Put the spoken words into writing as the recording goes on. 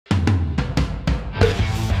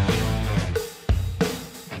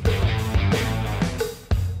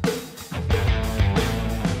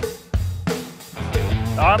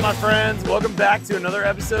All right, my friends, welcome back to another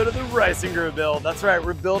episode of the Ricing Group Build. That's right,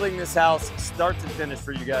 we're building this house start to finish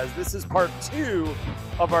for you guys. This is part 2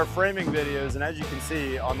 of our framing videos, and as you can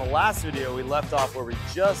see, on the last video, we left off where we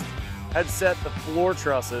just had set the floor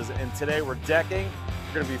trusses, and today we're decking.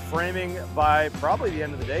 We're gonna be framing by probably the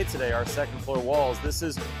end of the day today, our second floor walls. This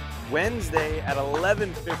is Wednesday at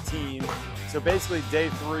 11:15, so basically day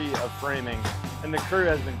 3 of framing, and the crew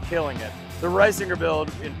has been killing it. The Ricinger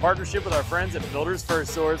Build in partnership with our friends at Builders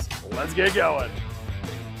FirstSource. Let's get going.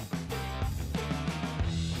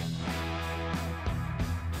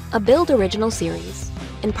 A Build original series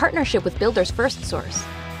in partnership with Builders FirstSource.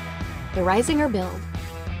 The Ricinger Build.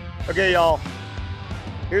 Okay, y'all,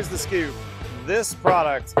 here's the scoop. This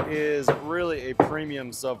product is really a premium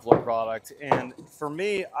subfloor product, and for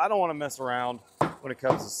me, I don't want to mess around when it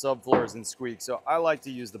comes to subfloors and squeaks, so I like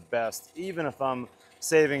to use the best, even if I'm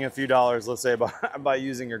saving a few dollars, let's say, by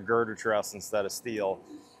using a girder truss instead of steel.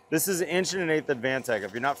 This is 1 1/8" Advantech.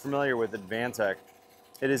 If you're not familiar with Advantech,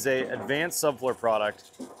 it is a advanced subfloor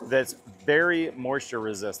product that's very moisture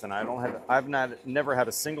resistant. I've never had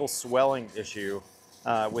a single swelling issue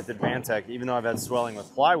with Advantech, even though I've had swelling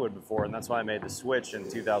with plywood before, and that's why I made the switch in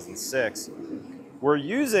 2006. We're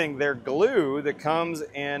using their glue that comes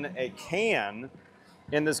in a can,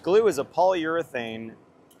 and this glue is a polyurethane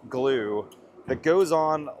glue that goes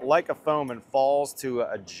on like a foam and falls to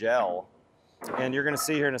a gel. And you're gonna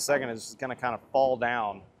see here in a second, it's just gonna kind of fall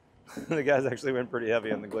down. The guys actually went pretty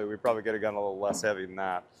heavy on the glue. We probably could have gone a little less heavy than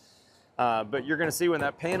that. But you're gonna see when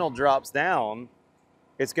that panel drops down,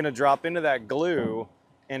 it's gonna drop into that glue,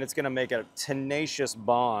 and it's gonna make a tenacious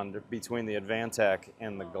bond between the Advantech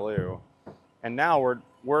and the glue. And now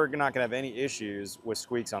we're not gonna have any issues with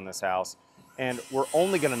squeaks on this house. And we're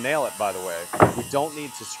only gonna nail it, by the way. We don't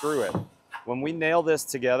need to screw it. When we nail this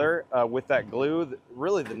together with that glue,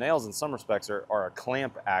 really the nails in some respects are a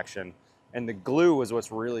clamp action, and the glue is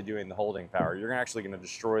what's really doing the holding power. You're actually going to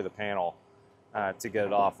destroy the panel to get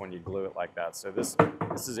it off when you glue it like that. So this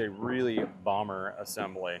is a really bomber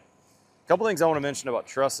assembly. A couple things I want to mention about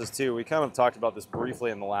trusses too. We kind of talked about this briefly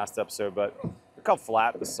in the last episode, but look how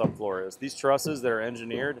flat the subfloor is. These trusses that are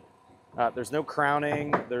engineered, there's no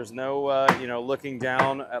crowning, there's no looking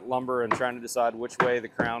down at lumber and trying to decide which way the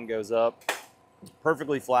crown goes up.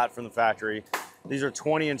 Perfectly flat from the factory. These are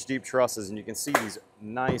 20-inch deep trusses, and you can see these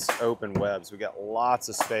nice open webs. We got lots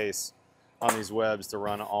of space on these webs to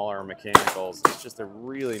run all our mechanicals. It's just a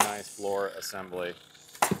really nice floor assembly.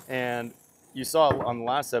 And you saw on the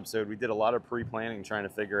last episode, we did a lot of pre-planning trying to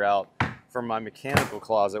figure out from my mechanical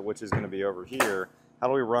closet, which is going to be over here, how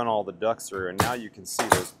do we run all the ducts through? And now you can see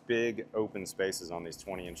those big open spaces on these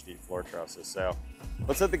 20-inch deep floor trusses. So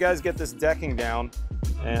let's let the guys get this decking down,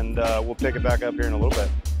 and we'll pick it back up here in a little bit.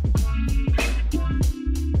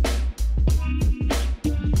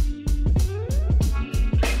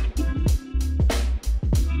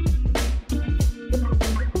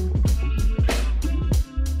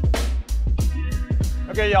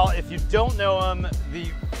 Okay, y'all, if you don't know him, the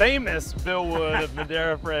famous Bill Wood of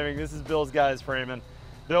Madera Framing, this is Bill's guys framing.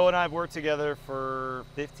 Bill and I have worked together for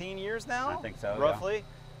 15 years now? I think so, roughly. Yeah.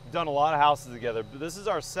 We've done a lot of houses together, but this is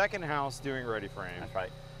our second house doing Ready Frame. That's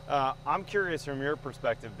right. I'm curious from your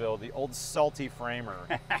perspective, Bill, the old salty framer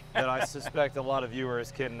that I suspect a lot of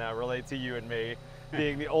viewers can relate to you and me,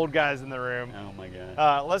 being the old guys in the room. Oh my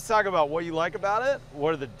God. Let's talk about what you like about it,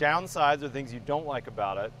 what are the downsides or things you don't like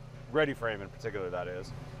about it, Ready Frame in particular, that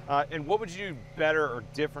is. And what would you do better or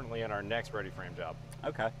differently in our next Ready Frame job?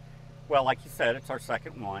 Okay. Well, like you said, it's our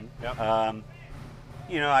second one. Yep. I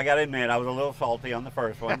got to admit, I was a little salty on the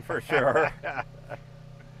first one for sure.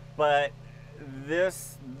 But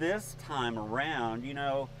this time around,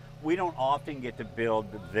 we don't often get to build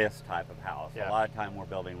this type of house. Yeah. A lot of time we're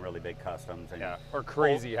building really big customs. And or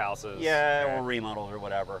crazy houses. Yeah, or remodels or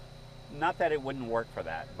whatever. Not that it wouldn't work for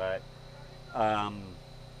that, but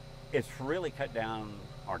it's really cut down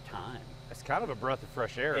our time. It's kind of a breath of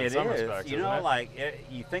fresh air in It some is. respects,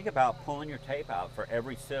 You think about pulling your tape out for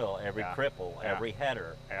every sill, every cripple, every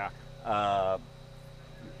header. Yeah.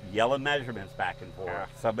 Yelling measurements back and forth. Yeah.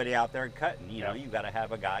 Somebody out there cutting. You've got to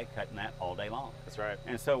have a guy cutting that all day long. That's right.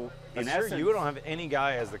 And so, in That's true. essence, You don't have any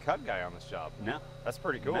guy as the cut guy on this job. No. That's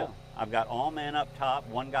pretty cool. No. I've got all men up top,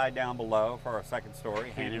 one guy down below for our second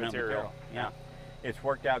story, handing up material. Yeah. It's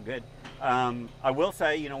worked out good. I will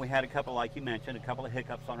say, we had a couple, like you mentioned, a couple of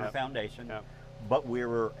hiccups on our foundation, but we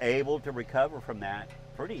were able to recover from that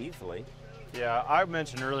pretty easily. Yeah, I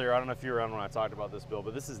mentioned earlier, I don't know if you were around when I talked about this, Bill,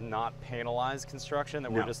 but this is not panelized construction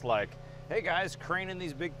that we're just like hey guys, craning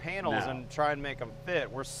these big panels and try and make them fit.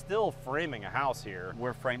 We're still framing a house here.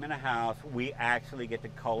 We're framing a house. We actually get to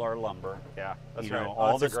cull our lumber. Yeah, that's you right.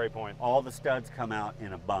 know, That's a great point. All the studs come out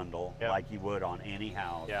in a bundle like you would on any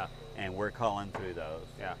house. Yeah. And we're culling through those.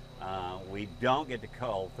 Yeah. We don't get to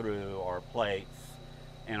cull through our plates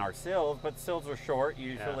and our sills, but sills are short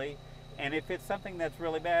usually. Yeah. And if it's something that's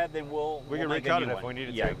really bad, then we can recut it if we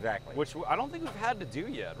needed to. Yeah, exactly. Which I don't think we've had to do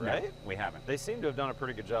yet, right? No, we haven't. They seem to have done a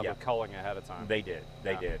pretty good job of culling ahead of time. They did.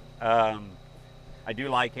 They did. I do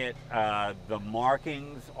like it. The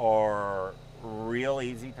markings are real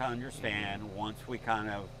easy to understand once we kind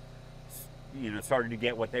of, you know, started to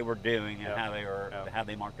get what they were doing and how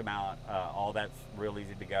they marked them out. All that's real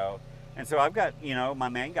easy to go. And so I've got, you know, my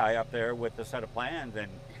main guy up there with the set of plans,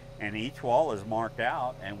 and each wall is marked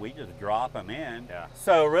out, and we just drop them in. Yeah.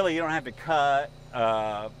 So really, you don't have to cut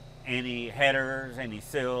any headers, any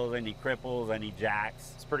sills, any cripples, any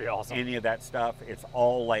jacks. It's pretty awesome. Any of that stuff. It's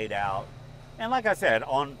all laid out. And like I said,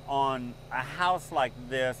 on a house like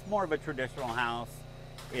this, more of a traditional house,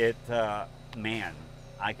 man,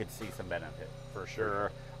 I could see some benefit. For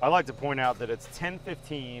sure. I like to point out that it's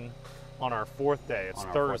 10:15 on our fourth day. It's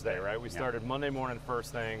Thursday, right? We started Monday morning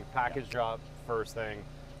first thing, package drop first thing.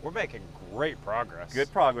 We're making great progress.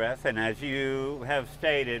 Good progress, and as you have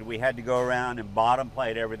stated, we had to go around and bottom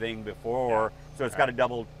plate everything before, so it's got a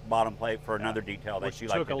double bottom plate for another detail that you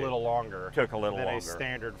like to do. Took a little longer. Took a little longer. Than a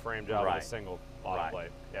standard frame job with a single bottom plate.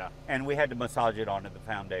 Yeah. And we had to massage it onto the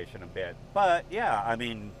foundation a bit. But yeah, I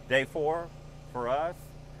mean, day 4 for us.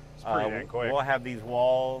 It's pretty dang quick. We'll have these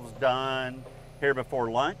walls done here before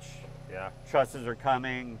lunch. Yeah. Trusses are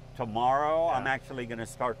coming tomorrow. Yeah. I'm actually going to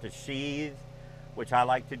start to sheathe, which I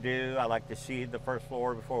like to do. I like to sheathe the first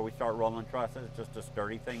floor before we start rolling trusses, just to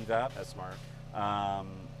sturdy things up. That's smart.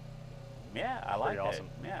 Yeah, I like it. Awesome.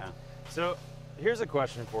 Yeah. So here's a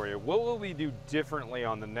question for you. What will we do differently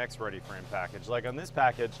on the next ready frame package? Like on this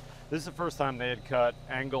package, this is the first time they had cut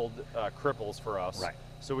angled cripples for us. Right.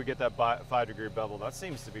 So we get that 5-degree bevel. That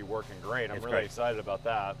seems to be working great. I'm really excited about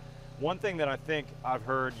that. One thing that I think I've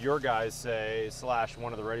heard your guys say, /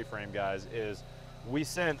 one of the ready frame guys, is we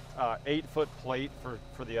sent 8-foot plate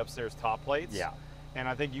for the upstairs top plates. Yeah. And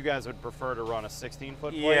I think you guys would prefer to run a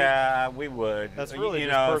 16-foot plate. Yeah, we would. That's really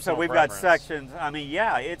so we've got sections. I mean,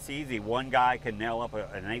 yeah, it's easy. One guy can nail up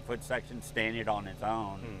an 8-foot section, stand it on its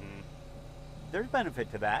own. Mm-hmm. There's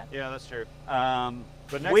benefit to that. Yeah, that's true.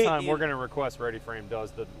 But next time we're going to request Ready Frame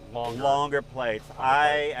does the longer plates.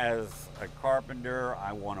 As a carpenter,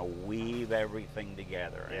 I want to weave everything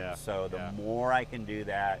together. Yeah. And so the more I can do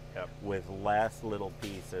that with less little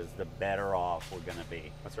pieces, the better off we're going to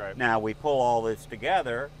be. That's right. Now we pull all this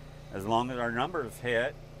together, as long as our numbers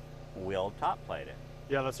hit, we'll top plate it.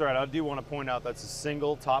 Yeah, that's right. I do want to point out that's a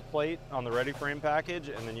single top plate on the Ready Frame package,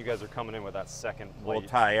 and then you guys are coming in with that second plate. We'll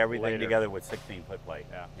tie everything together with 16-foot plate.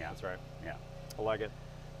 Yeah, that's right. Yeah. I like it.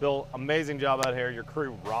 Bill, amazing job out here. Your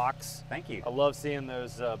crew rocks. Thank you. I love seeing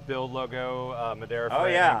those Bill logo Madera frame. Oh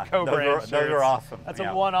yeah, those are awesome. That's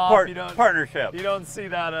a one-off. Partnership. You don't see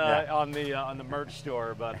that on the merch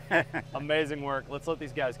store, but amazing work. Let's let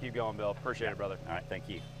these guys keep going, Bill. Appreciate it, brother. All right, thank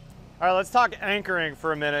you. All right, let's talk anchoring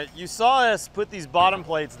for a minute. You saw us put these bottom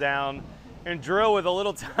plates down and drill with a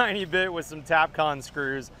little tiny bit with some Tapcon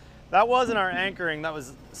screws. That wasn't our anchoring. That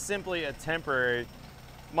was simply a temporary.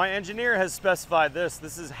 My engineer has specified this.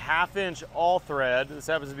 This is 1/2-inch all thread. This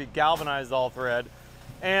happens to be galvanized all thread.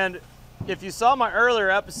 And if you saw my earlier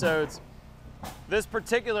episodes, this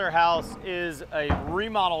particular house is a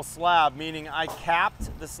remodel slab, meaning I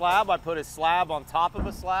capped the slab. I put a slab on top of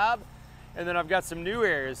a slab, and then I've got some new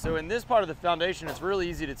areas. So in this part of the foundation, it's really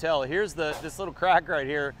easy to tell. Here's this little crack right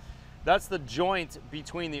here. That's the joint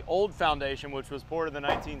between the old foundation, which was poured in the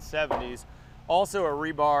 1970s, also a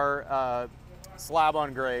rebar slab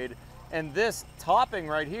on grade. And this topping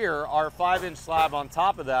right here, our 5-inch slab on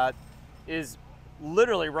top of that, is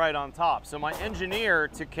literally right on top. So my engineer,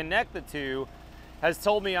 to connect the two, has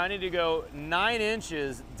told me I need to go 9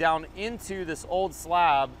 inches down into this old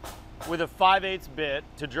slab with a 5/8 bit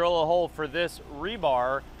to drill a hole for this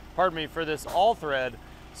rebar, for this all thread.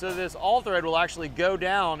 So this all thread will actually go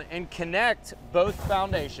down and connect both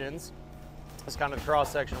foundations. This kind of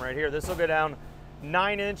cross section right here. This will go down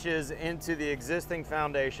 9 inches into the existing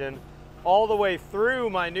foundation, all the way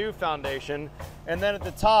through my new foundation. And then at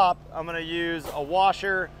the top, I'm gonna use a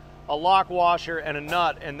washer, a lock washer, and a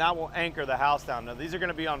nut, and that will anchor the house down. Now these are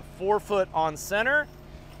gonna be on 4-foot on center,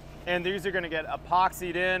 and these are gonna get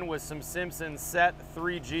epoxied in with some Simpson Set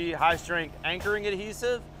 3G high strength anchoring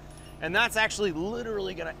adhesive. And that's actually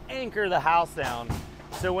literally gonna anchor the house down.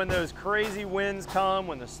 So when those crazy winds come,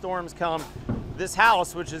 when the storms come, this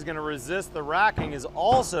house, which is going to resist the racking, is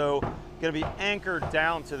also going to be anchored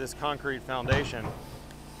down to this concrete foundation.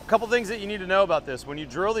 A couple things that you need to know about this. When you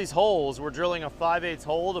drill these holes, we're drilling a 5/8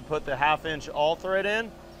 hole to put the 1/2 inch all thread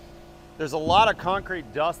in. There's a lot of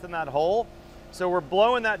concrete dust in that hole. So we're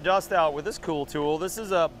blowing that dust out with this cool tool. This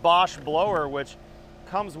is a Bosch blower, which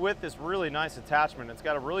comes with this really nice attachment. It's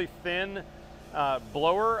got a really thin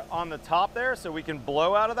blower on the top there, so we can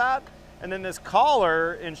blow out of that. And then this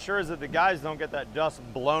collar ensures that the guys don't get that dust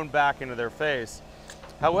blown back into their face.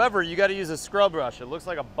 However, you got to use a scrub brush. It looks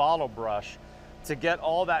like a bottle brush to get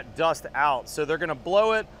all that dust out. So they're going to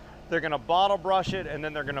blow it, they're going to bottle brush it, and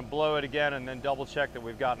then they're going to blow it again and then double check that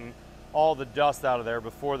we've gotten all the dust out of there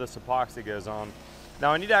before this epoxy goes on.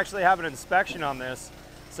 Now I need to actually have an inspection on this.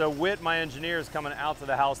 So Whit, my engineer, is coming out to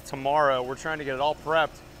the house tomorrow. We're trying to get it all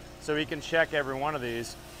prepped so he can check every one of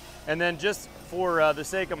these. And then just for the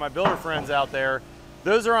sake of my builder friends out there,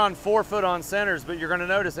 those are on 4-foot on centers, but you're gonna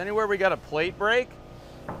notice anywhere we got a plate break,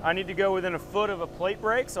 I need to go within 1 foot of a plate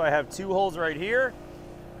break. So I have 2 holes right here.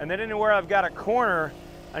 And then anywhere I've got a corner,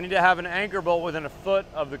 I need to have an anchor bolt within 1 foot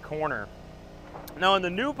of the corner. Now in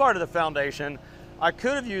the new part of the foundation, I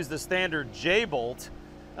could have used the standard J-bolt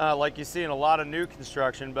like you see in a lot of new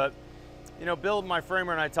construction, but you know, Bill, my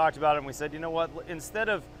framer, and I talked about it, and we said, you know what, instead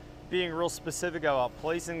of being real specific about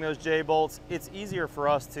placing those J-bolts, it's easier for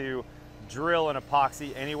us to drill an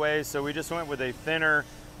epoxy anyway, so we just went with a thinner,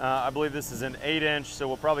 I believe this is an 8-inch, so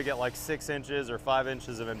we'll probably get like 6 inches or 5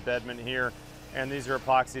 inches of embedment here, and these are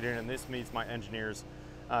epoxied in, and this meets my engineer's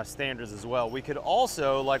standards as well. We could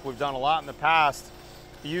also, like we've done a lot in the past,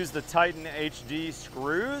 use the Titan HD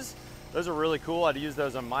screws. Those are really cool. I'd use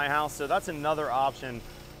those on my house, so that's another option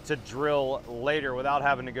to drill later without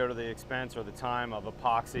having to go to the expense or the time of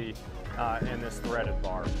epoxy in this threaded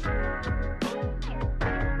bar.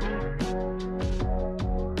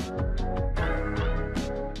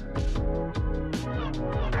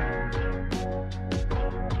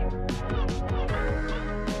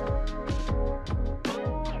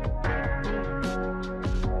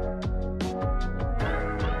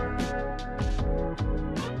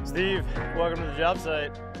 Steve, welcome to the job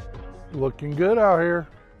site. Looking good out here.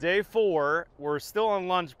 Day 4, we're still on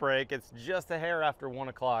lunch break. It's just a hair after 1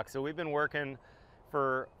 o'clock. So we've been working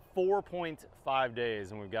for 4.5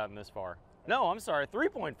 days and we've gotten this far. No, I'm sorry,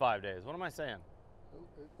 3.5 days. What am I saying?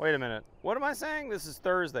 Wait a minute. What am I saying? This is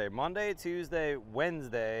Thursday, Monday, Tuesday,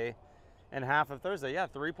 Wednesday, and half of Thursday. Yeah,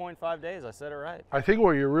 3.5 days. I said it right. I think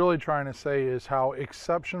what you're really trying to say is how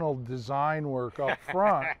exceptional design work up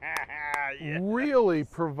front yes. really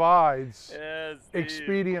provides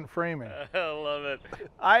expedient framing. I love it.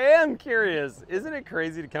 I am curious. Isn't it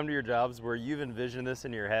crazy to come to your jobs where you've envisioned this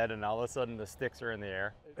in your head and all of a sudden the sticks are in the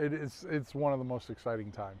air? It's one of the most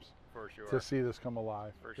exciting times. For sure. To see this come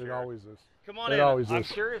alive. For sure. It always is. Come on in. I'm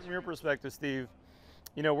curious from your perspective, Steve.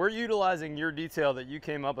 You know, we're utilizing your detail that you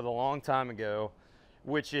came up with a long time ago,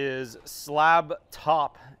 which is slab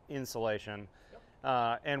top insulation.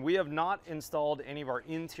 And we have not installed any of our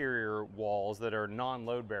interior walls that are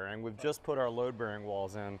non-load bearing. We've just put our load bearing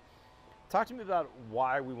walls in. Talk to me about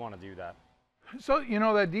why we want to do that. So, you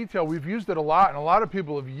know, that detail, we've used it a lot and a lot of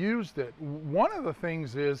people have used it. One of the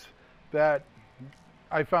things is that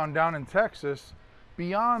I found down in Texas,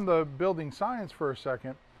 beyond the building science for a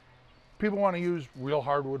second, people want to use real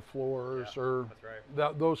hardwood floors or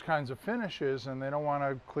those kinds of finishes, and they don't want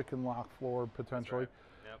a click and lock floor potentially.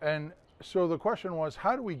 Right. Yep. And so the question was,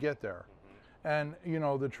 how do we get there? And you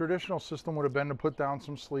know, the traditional system would have been to put down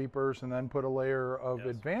some sleepers and then put a layer of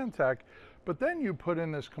Advantech, but then you put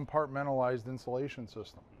in this compartmentalized insulation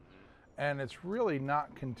system. And it's really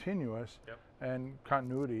not continuous, and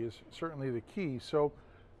continuity is certainly the key. So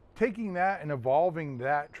taking that and evolving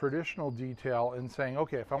that traditional detail and saying,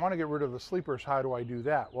 okay, if I want to get rid of the sleepers, how do I do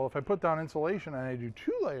that? Well, if I put down insulation and I do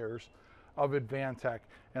 2 layers of Advantech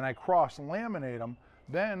and I cross laminate them,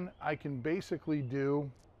 then I can basically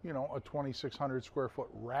do, you know, a 2,600 square foot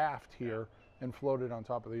raft here and float it on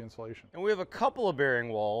top of the insulation. And we have a couple of bearing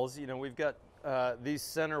walls. You know, we've got these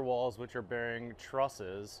center walls, which are bearing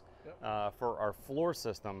trusses for our floor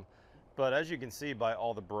system. But as you can see by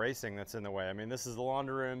all the bracing that's in the way, I mean, this is the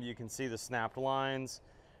laundry room. You can see the snapped lines.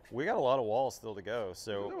 We got a lot of walls still to go.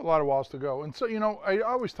 So we have a lot of walls to go. And so, you know, I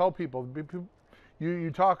always tell people,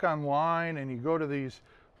 you talk online and you go to these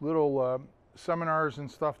little seminars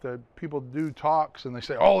and stuff that people do talks and they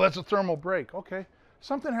say, oh, that's a thermal break. Okay,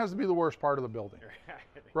 something has to be the worst part of the building,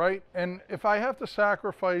 right? And if I have to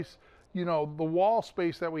sacrifice, you know, the wall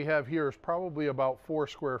space that we have here is probably about 4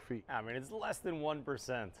 square feet. I mean, it's less than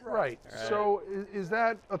 1%. Right. So is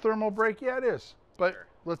that a thermal break? Yeah, it is. but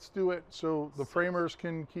let's do it so the framers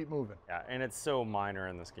can keep moving. Yeah, and it's so minor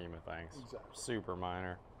in the scheme of things. Exactly. Super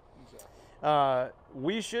minor. Exactly.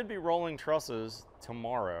 We should be rolling trusses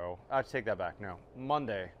tomorrow. I take that back. No,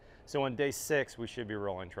 Monday. So on day 6, we should be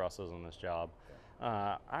rolling trusses on this job.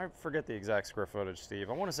 I forget the exact square footage,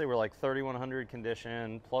 Steve. I want to say we're like 3,100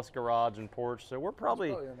 condition plus garage and porch. So we're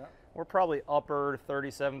probably upper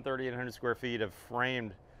 3,800 square feet of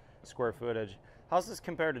framed square footage. How's this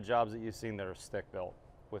compared to jobs that you've seen that are stick built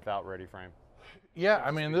without ready frame? Yeah,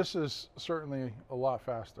 I mean, this is certainly a lot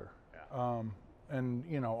faster. Yeah. And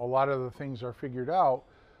you know, a lot of the things are figured out.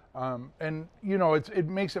 And you know, it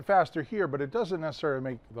makes it faster here, but it doesn't necessarily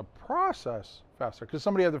make the process faster because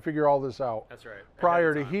somebody had to figure all this out. That's right.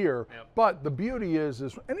 Prior to here. Yep. But the beauty is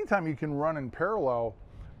anytime you can run in parallel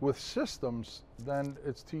with systems, then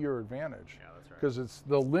it's to your advantage. Yeah, that's right. Because it's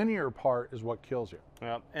the linear part is what kills you.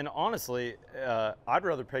 Yeah, and honestly, I'd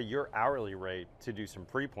rather pay your hourly rate to do some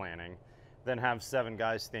pre-planning than have 7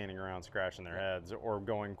 guys standing around scratching their heads or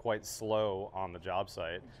going quite slow on the job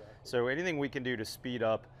site. Exactly. So anything we can do to speed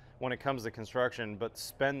up when it comes to construction, but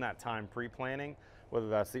spend that time pre-planning, whether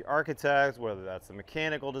that's the architect, whether that's the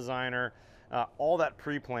mechanical designer, all that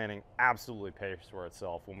pre-planning absolutely pays for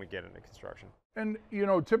itself when we get into construction. And you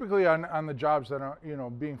know, typically on the jobs that are, you know,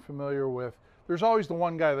 being familiar with, there's always the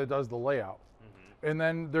one guy that does the layout. Mm-hmm. And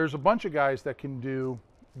then there's a bunch of guys that can do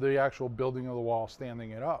the actual building of the wall,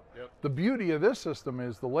 standing it up. Yep. The beauty of this system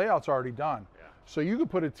is the layout's already done. Yeah. So you could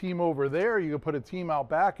put a team over there, you could put a team out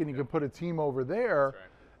back, and you could put a team over there. That's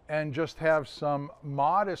right. And just have some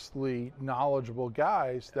modestly knowledgeable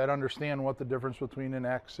guys that understand what the difference between an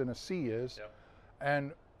X and a C is. Yep.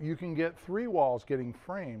 And you can get 3 walls getting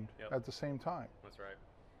framed at the same time. That's right.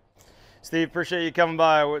 Steve, appreciate you coming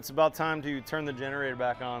by. It's about time to turn the generator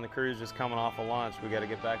back on. The crew's just coming off of lunch. We got to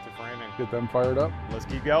get back to framing. Get them fired up. Let's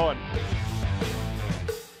keep going.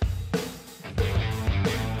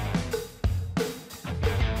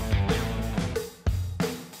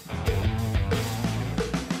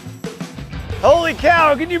 Holy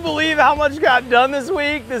cow, can you believe how much got done this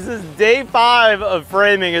week? This is day 5 of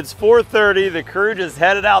framing. It's 4:30, the crew just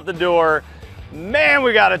headed out the door. Man,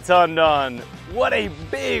 we got a ton done. What a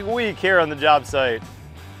big week here on the job site.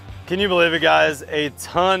 Can you believe it, guys? A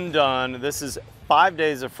ton done. This is 5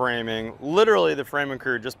 days of framing. Literally, the framing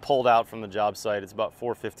crew just pulled out from the job site. It's about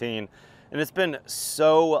 4:15, and it's been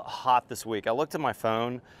so hot this week. I looked at my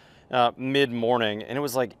phone mid-morning, and it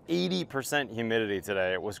was like 80% humidity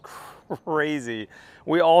today. It was crazy.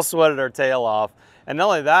 We all sweated our tail off. And not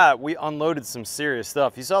only that, we unloaded some serious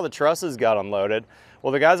stuff. You saw the trusses got unloaded.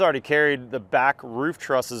 Well, the guys already carried the back roof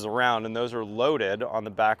trusses around, and those are loaded on the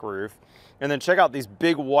back roof. And then check out these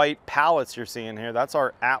big white pallets you're seeing here. That's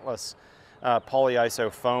our Atlas polyiso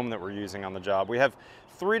foam that we're using on the job. We have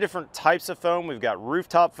 3 different types of foam. We've got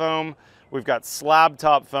rooftop foam, we've got slab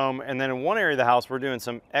top foam, and then in one area of the house, we're doing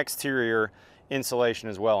some exterior insulation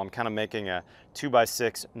as well. I'm kind of making a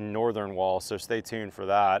 2x6 northern wall, so stay tuned for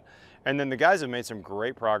that. And then the guys have made some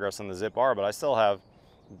great progress on the zip R, but I still have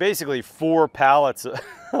basically 4 pallets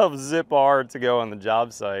of zip R to go on the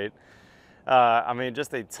job site. I mean,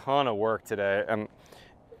 just a ton of work today, and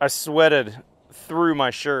I sweated through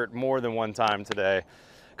my shirt more than one time today.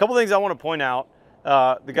 A couple things I want to point out.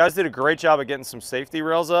 The guys did a great job of getting some safety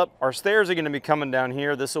rails up. Our stairs are going to be coming down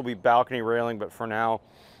here. This will be balcony railing, but for now,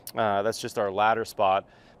 that's just our ladder spot.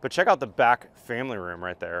 But check out the back family room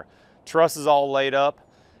right there. Truss is all laid up.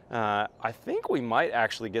 I think we might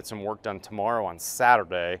actually get some work done tomorrow on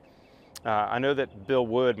Saturday. I know that Bill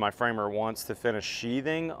Wood, my framer, wants to finish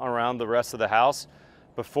sheathing around the rest of the house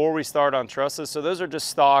before we start on trusses. So those are just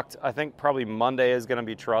stocked. I think probably Monday is going to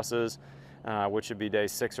be trusses, which would be day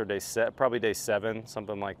 6 or probably day 7,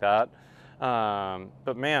 something like that.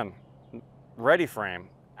 But man, ready frame,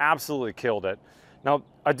 absolutely killed it. Now,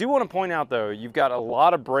 I do want to point out though, you've got a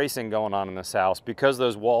lot of bracing going on in this house because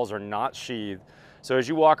those walls are not sheathed. So as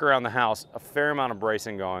you walk around the house, a fair amount of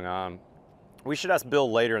bracing going on. We should ask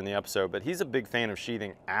Bill later in the episode, but he's a big fan of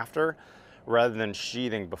sheathing after rather than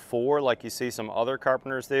sheathing before like you see some other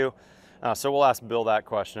carpenters do. So we'll ask Bill that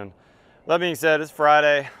question. That being said, it's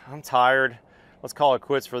Friday, I'm tired. Let's call it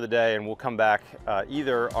quits for the day, and we'll come back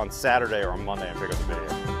either on Saturday or on Monday and pick up the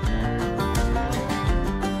video.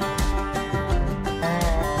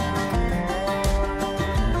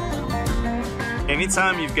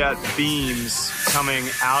 Anytime you've got beams coming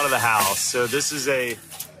out of the house, so this is a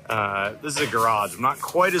garage. I'm not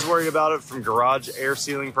quite as worried about it from garage air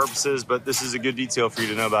sealing purposes, but this is a good detail for you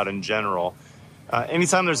to know about in general.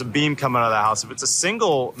 Anytime there's a beam coming out of the house, if it's a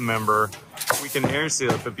single member, we can air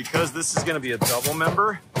seal it, but because this is gonna be a double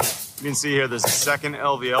member, you can see here there's a second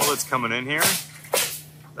LVL that's coming in here.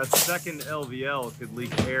 that second LVL could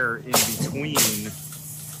leak air in between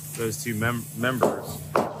those two members.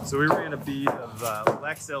 So we ran a bead of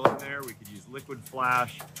Lexel in there. We could use liquid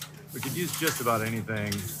flash. We could use just about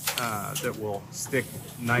anything that will stick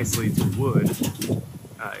nicely to wood.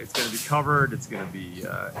 It's going to be covered, it's going to be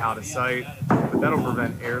out of sight, but that'll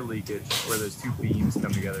prevent air leakage where those two beams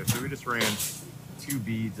come together. So we just ran 2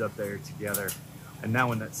 beads up there together. And now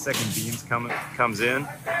when that second beam comes in,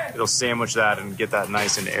 it'll sandwich that and get that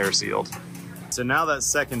nice and air sealed. So now that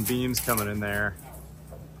second beam's coming in there,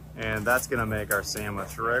 and that's gonna make our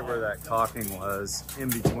sandwich right where that caulking was,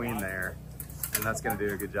 in between there. And that's gonna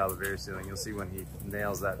do a good job of air sealing. You'll see when he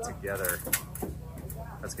nails that together,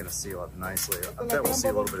 that's gonna seal up nicely. I bet we'll see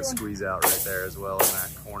a little bit of squeeze out right there as well in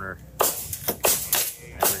that corner.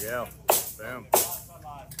 There we go, boom.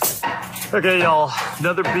 Okay, y'all,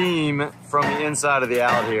 another beam from the inside of the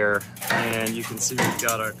out here. And you can see we've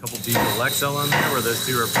got a couple beads of Lexel in there where those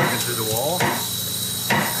two are poking through the wall.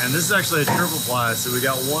 And this is actually a triple ply, so we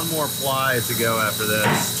got one more ply to go after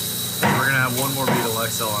this. And we're gonna have one more bead of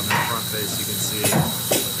Lexel on this front face, you can see.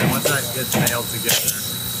 And once that gets nailed together,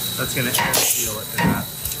 that's gonna air seal it in that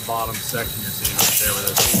bottom section you're seeing right there where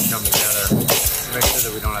those beams come together to make sure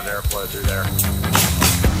that we don't have airflow through there.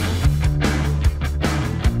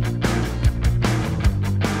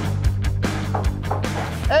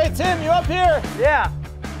 Hey Tim, you up here? Yeah.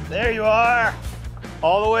 There you are.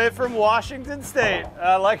 All the way from Washington State.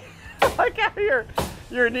 Like how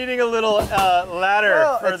you're needing a little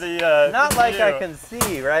ladder for the not like view. I can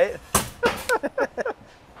see, right?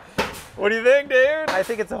 What do you think, dude? I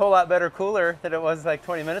think it's a whole lot better cooler than it was like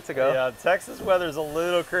 20 minutes ago. Yeah, Texas weather's a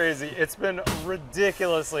little crazy. It's been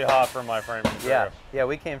ridiculously hot for my framing crew. Yeah,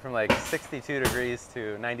 we came from like 62 degrees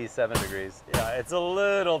to 97 degrees. Yeah, it's a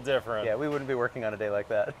little different. Yeah, we wouldn't be working on a day like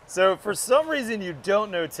that. So for some reason you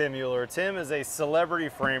don't know Tim Uhler. Tim is a celebrity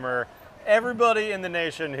framer. Everybody in the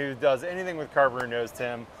nation who does anything with carpentry knows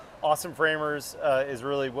Tim. Awesome Framers is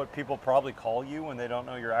really what people probably call you when they don't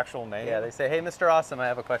know your actual name. Yeah, they say, hey, Mr. Awesome, I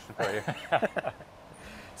have a question for you.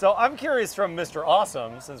 So I'm curious from Mr.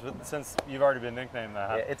 Awesome, since you've already been nicknamed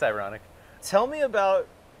that. Yeah, it's ironic. Tell me about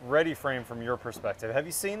ReadyFrame from your perspective. Have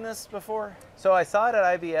you seen this before? So I saw it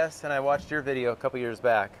at IBS and I watched your video a couple years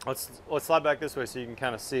back. Let's slide back this way so you can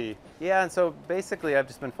kind of see. Yeah, and so basically I've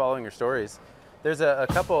just been following your stories. There's a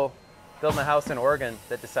couple building a house in Oregon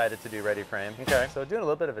that decided to do ReadyFrame. Okay. So doing a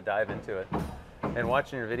little bit of a dive into it and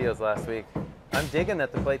watching your videos last week, I'm digging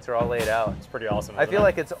that the plates are all laid out. It's pretty awesome. I feel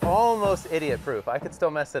like it's almost idiot proof. I could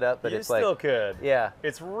still mess it up, but you it's like... You still could. Yeah.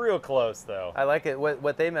 It's real close though. I like it.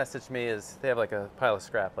 What they messaged me is they have like a pile of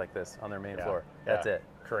scrap like this on their main floor. That's it.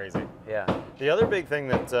 Crazy. Yeah. The other big thing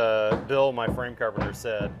that Bill, my frame carpenter,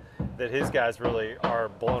 said that his guys really are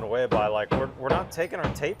blown away by, like, we're not taking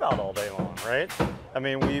our tape out all day long, right? I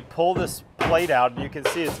mean, we pull this plate out, and you can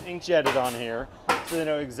see it's inkjetted on here, so they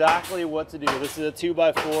know exactly what to do. This is a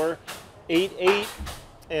 2x4, 8/8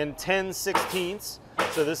 and 10/16.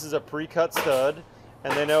 So this is a pre-cut stud,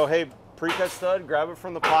 and they know, hey, pre-cut stud, grab it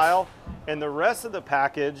from the pile, and the rest of the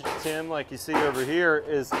package, Tim, like you see over here,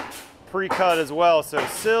 is pre-cut as well. So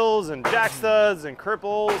sills and jack studs and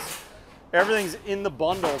cripples, everything's in the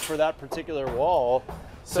bundle for that particular wall.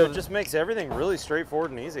 So it just makes everything really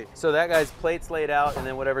straightforward and easy. So that guy's plates laid out and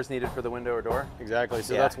then whatever's needed for the window or door? Exactly.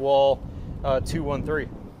 So that's wall 213.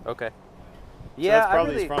 Okay. So Yeah, that's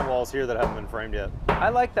probably these front walls here that haven't been framed yet. I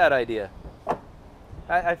like that idea.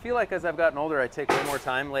 I feel like as I've gotten older, I take way more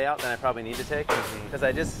time layout than I probably need to take because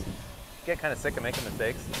I just get kind of sick of making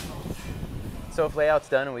mistakes. So if layout's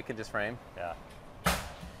done and we can just frame. Yeah.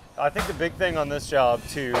 I think the big thing on this job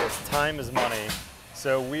too is time is money.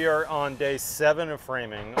 So we are on day 7 of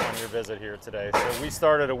framing on your visit here today. So we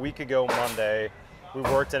started a week ago Monday. We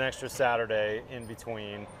worked an extra Saturday in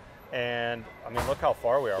between. And I mean, look how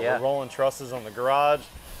far we are. Yeah. We're rolling trusses on the garage.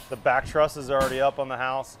 The back truss is already up on the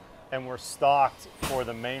house. And we're stocked for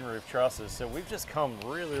the main roof trusses. So we've just come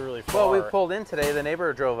really, really far. Well, we pulled in today, the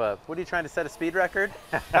neighbor drove up. What are you trying to set a speed record?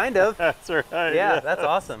 Kind of. That's right. Yeah, that's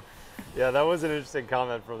awesome. Yeah, that was an interesting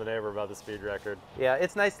comment from the neighbor about the speed record. Yeah,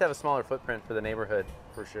 it's nice to have a smaller footprint for the neighborhood.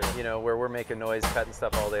 For sure. You know, where we're making noise, cutting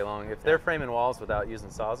stuff all day long. If they're framing walls without using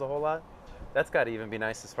saws a whole lot, that's got to even be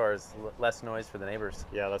nice as far as less noise for the neighbors.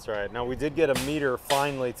 Yeah, that's right. Now, we did get a meter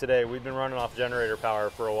finally today. We've been running off generator power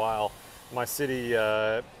for a while. My city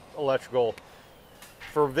electrical,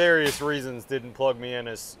 for various reasons, didn't plug me in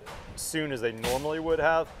as soon as they normally would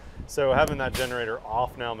have. So having that generator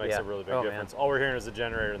off now makes a really big difference. All we're hearing is the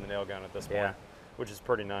generator and the nail gun at this point, which is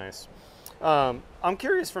pretty nice. I'm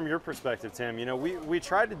curious from your perspective, Tim. You know, we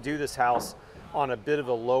tried to do this house on a bit of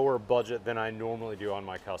a lower budget than I normally do on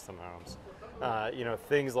my custom homes. You know,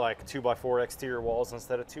 things like 2x4 exterior walls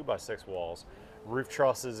instead of 2x6 walls, roof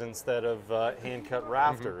trusses instead of hand-cut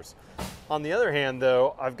rafters. On the other hand,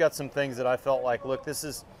 though, I've got some things that I felt like, look, this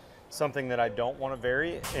is something that I don't want to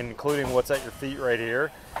vary, including what's at your feet right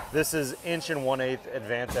here. This is 1 1/8"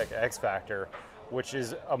 Advantech X Factor, which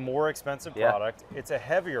is a more expensive product. It's a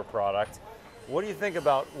heavier product. What do you think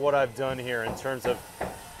about what I've done here in terms of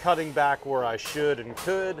cutting back where I should and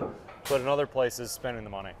could, but in other places spending the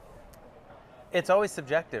money? It's always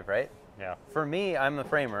subjective, right? Yeah. For me, I'm the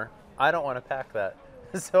framer. I don't want to pack that.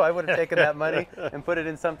 So I would have taken that money and put it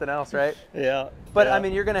in something else, right? Yeah. But I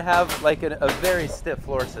mean, you're going to have like a very stiff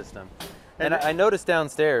floor system. And I noticed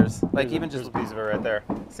downstairs, like even just a piece of it right there.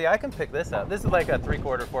 See, I can pick this up. This is like a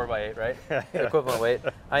 3/4 4x8, right? Equivalent weight.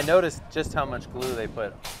 I noticed just how much glue they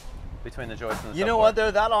put between the joists and the You know what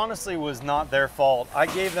though? That honestly was not their fault. I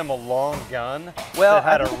gave them a long gun. Well, that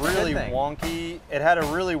had a really wonky. It had a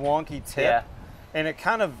really wonky tip. Yeah. And it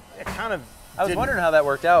kind of. I was wondering how that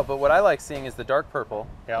worked out, but what I like seeing is the dark purple.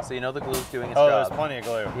 Yeah. So you know the glue's doing its job. job. There's plenty of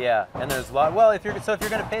glue. Yeah, and there's a lot. Well, if you're going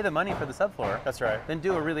to pay the money for the subfloor, that's right. Then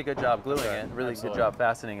do a really good job gluing it, really good job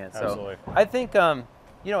fastening it. So Absolutely. I think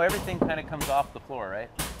you know, everything kind of comes off the floor, right?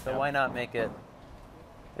 So why not make it?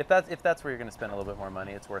 If that's where you're going to spend a little bit more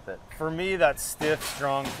money, it's worth it. For me, that stiff,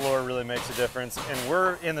 strong floor really makes a difference. And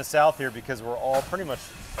we're in the South here because we're all pretty much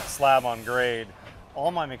slab on grade. All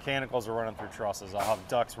my mechanicals are running through trusses. I'll have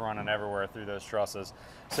ducts running everywhere through those trusses.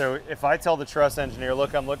 So if I tell the truss engineer,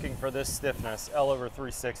 look, I'm looking for this stiffness, L over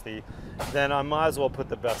 360, then I might as well put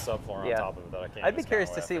the best subfloor on top of it that I can. I'd be curious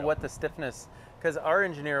to see what the stiffness, because our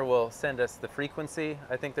engineer will send us the frequency.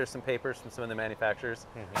 I think there's some papers from some of the manufacturers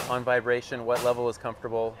on vibration, what level is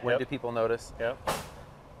comfortable, when do people notice.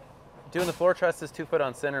 Doing the floor trusses 2 foot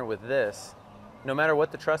on center with this, no matter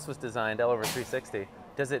what the truss was designed, L over 360,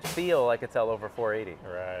 does it feel like it's L over 480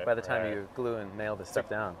 by the time you glue and nail this stuff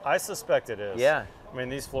down? I suspect it is. Yeah. I mean,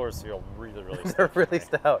 these floors feel really, really stout. They're really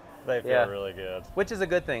stout. They feel really good. Which is a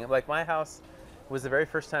good thing. Like my house was the very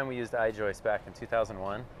first time we used I-joist back in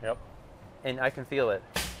 2001. Yep. And I can feel it.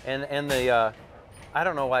 And the, I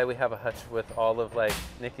don't know why we have a hutch with all of like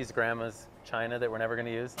Nikki's grandma's china that we're never going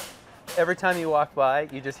to use. Every time you walk by,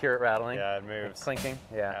 you just hear it rattling. Yeah, it moves. It's clinking.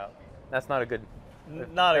 Yeah. That's not a good.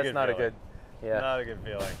 Not a good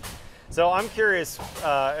feeling. So I'm curious,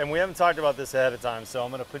 and we haven't talked about this ahead of time, so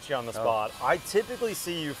I'm going to put you on the spot. I typically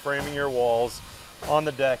see you framing your walls on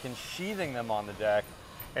the deck and sheathing them on the deck,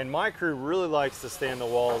 and my crew really likes to stand the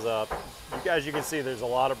walls up. As you can see, there's a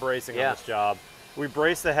lot of bracing on this job. We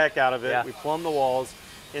brace the heck out of it, we plumb the walls,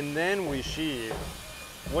 and then we sheathe.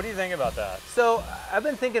 What do you think about that? So I've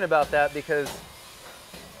been thinking about that because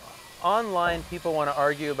online people want to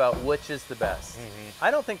argue about which is the best. I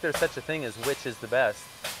don't think there's such a thing as which is the best.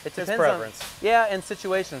 It depends preference. And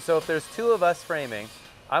situation. So if there's 2 of us framing,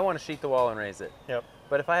 I want to sheet the wall and raise it.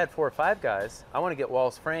 But if I had 4 or 5 guys, I want to get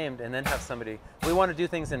walls framed and then have somebody. We want to do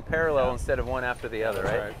things in parallel instead of one after the other,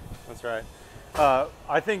 right? That's right.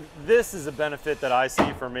 I think this is a benefit that I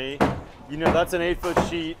see for me. You know, that's an 8-foot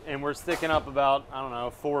sheet, and we're sticking up about, I don't know,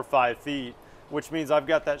 4 or 5 feet. Which means I've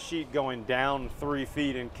got that sheet going down 3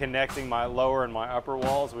 feet and connecting my lower and my upper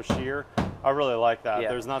walls with shear. I really like that.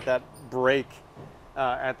 There's not that break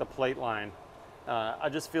at the plate line. I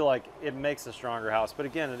just feel like it makes a stronger house, but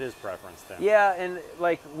again, it is preference then. Yeah, and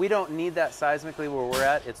like we don't need that seismically where we're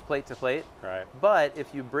at. It's plate to plate. Right. But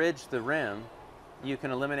if you bridge the rim, you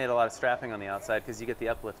can eliminate a lot of strapping on the outside because you get the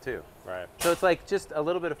uplift too. Right. So it's like just a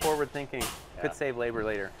little bit of forward thinking could save labor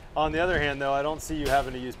later. On the other hand, though, I don't see you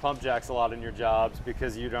having to use pump jacks a lot in your jobs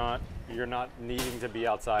because you're not needing to be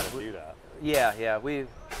outside to do that. Yeah.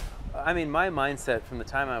 I mean, my mindset from the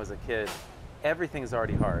time I was a kid, everything's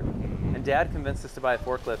already hard. And Dad convinced us to buy a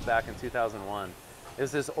forklift back in 2001. It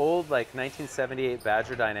was this old like 1978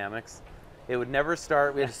 Badger Dynamics. It would never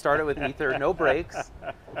start. We had to start it with ether, no brakes,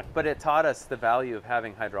 but it taught us the value of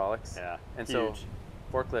having hydraulics. Yeah, and huge. So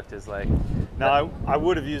forklift is like. Now, I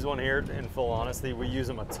would have used one here, in full honesty. We use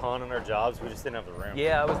them a ton in our jobs. We just didn't have the room.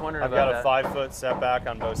 Yeah, I was wondering about that. I've got a 5-foot setback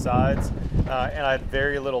on both sides, and I had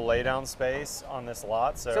very little laydown space on this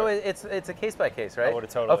lot. So it's a case by case, right? I would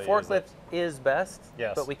have totally A forklift is best,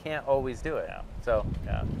 yes, but we can't always do it. Yeah. So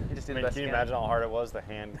you just do the best can you you can. imagine how hard it was to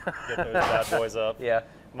hand get those bad boys up? Yeah.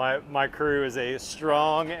 My crew is a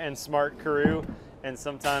strong and smart crew, and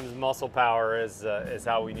sometimes muscle power is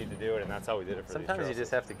how we need to do it, and that's how we did it for Sometimes you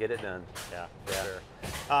just have to get it done. Yeah, for sure.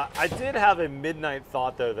 I did have a midnight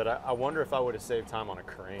thought, though, that I wonder if I would have saved time on a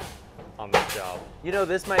crane on this job. You know,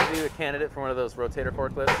 this might be a candidate for one of those rotator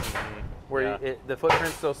forklifts where the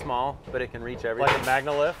footprint's so small, but it can reach everything. Like a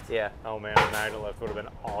Magna lift? Yeah. Oh, man, a Magna lift would have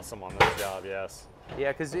been awesome on this job, yes.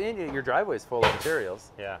 Yeah, because your driveway's full of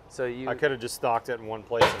materials. Yeah. So I could have just stocked it in one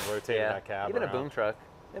place and rotated that cab even around. a boom truck,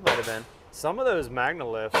 it might have been. Some of those Magna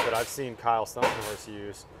lifts that I've seen Kyle Stumpenhorst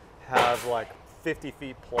use have like 50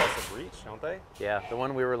 feet plus of reach, don't they? Yeah, the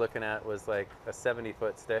one we were looking at was like a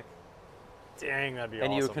 70-foot stick. Dang, that'd be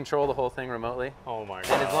and awesome. you control the whole thing remotely. Oh my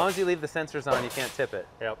god. And as long as you leave the sensors on, you can't tip it.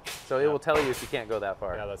 Yep. So it will tell you if you can't go that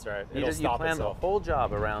far. Yeah, that's right. You plan the whole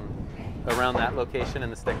job around that location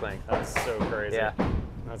and the stick length. That's so crazy. Yeah.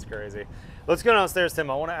 That's crazy. Let's go downstairs,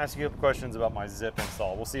 Tim. I want to ask you a couple questions about my zip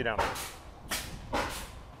install. We'll see you down there.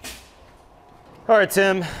 All right,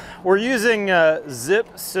 Tim. We're using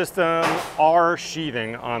Zip System R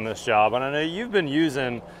sheathing on this job, and I know you've been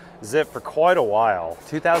using Zip for quite a while.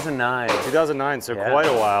 2009. 2009, so quite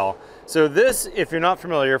a while. So this, if you're not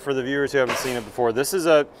familiar, for the viewers who haven't seen it before, this is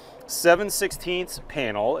a 7/16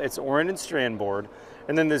 panel. It's oriented strand board.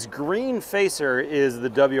 And then this green facer is the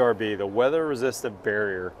WRB, the weather resistive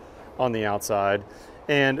barrier on the outside.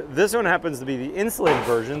 And this one happens to be the insulated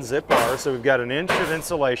version, Zip R. So we've got an inch of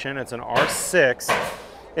insulation. It's an R6.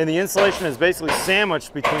 And the insulation is basically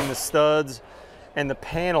sandwiched between the studs and the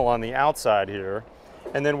panel on the outside here.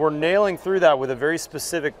 And then we're nailing through that with a very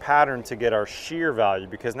specific pattern to get our shear value,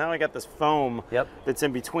 because now we got this foam that's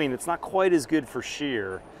in between. It's not quite as good for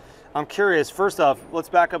shear. I'm curious, first off, let's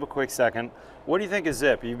back up a quick second. What do you think of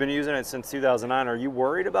Zip? You've been using it since 2009. Are you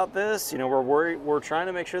worried about this? You know, we're trying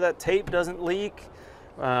to make sure that tape doesn't leak.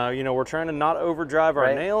 You know, we're trying to not overdrive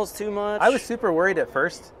our nails too much. I was super worried at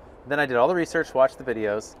first. Then I did all the research, watched the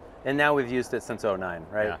videos, and now we've used it since 2009,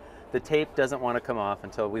 right? Yeah. The tape doesn't want to come off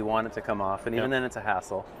until we want it to come off, and even then it's a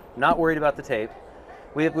hassle. Not worried about the tape.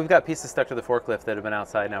 We've got pieces stuck to the forklift that have been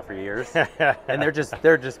outside now for years, and they're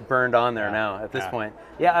just burned on there now at this point.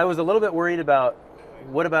 Yeah, I was a little bit worried about,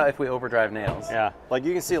 what about if we overdrive nails? Yeah, like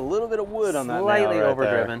you can see a little bit of wood on that nail Slightly right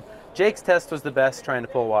overdriven. there. Jake's test was the best, trying to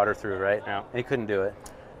pull water through, right? Yeah. And he couldn't do it.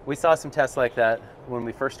 We saw some tests like that when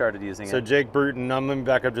we first started using it. So Jake Bruton, let me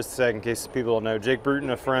back up just a second in case people don't know. Jake Bruton,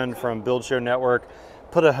 a friend from Build Show Network,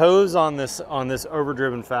 put a hose on this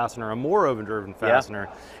overdriven fastener, a more overdriven fastener,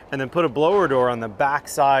 and then put a blower door on the back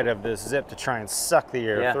side of this Zip to try and suck the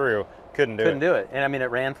air through. Couldn't do it. And I mean, it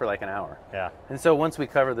ran for like an hour. Yeah. And so once we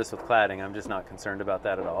cover this with cladding, I'm just not concerned about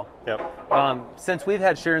that at all. Yep. Since we've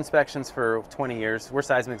had shear inspections for 20 years, we're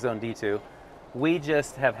seismic zone D2. We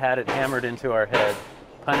just have had it hammered into our head,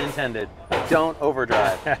 pun intended, don't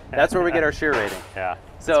overdrive. That's where we get our shear rating. Yeah.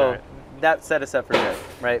 So that set us up for good,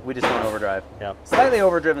 right? We just don't overdrive. Yep. Slightly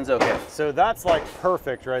overdriven's okay. So that's like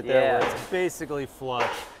perfect right there, Yeah. where it's basically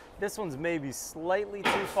flush. This one's maybe slightly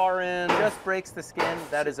too far in. Just breaks the skin,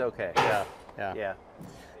 that is okay. Yeah, yeah.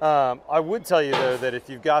 Yeah. I would tell you though that if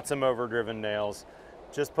you've got some overdriven nails,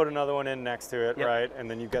 just put another one in next to it, right? And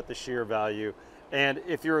then you've got the shear value. And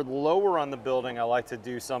if you're lower on the building, I like to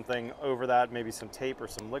do something over that, maybe some tape or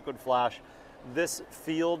some liquid flash. This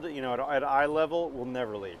field, you know, at eye level will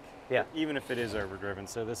never leak. Yeah. Even if it is overdriven.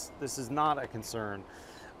 So this is not a concern.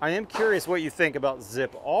 I am curious what you think about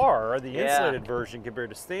Zip R, the insulated version, compared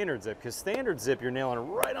to standard Zip, because standard Zip, you're nailing it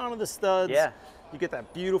right onto the studs. Yeah. You get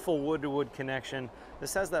that beautiful wood-to-wood connection.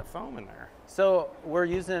 This has that foam in there. So we're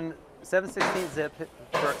using 7/16 Zip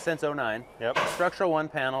since 2009. Yep. Structural one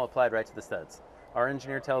panel applied right to the studs. Our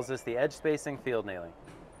engineer tells us the edge spacing, field nailing.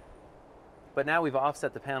 But now we've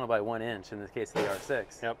offset the panel by 1 inch in the case of the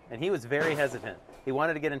R6. Yep. And he was very hesitant. He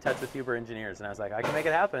wanted to get in touch with Huber engineers, and I was like, I can make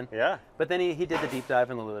it happen. Yeah. But then he did the deep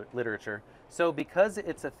dive in the literature. So because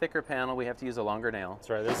it's a thicker panel, we have to use a longer nail. That's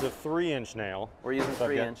right. This is a 3-inch nail. We're using So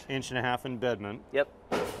 3-inch. Inch and a half embedment. Yep.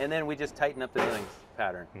 And then we just tighten up the nailing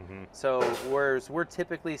pattern. So whereas we're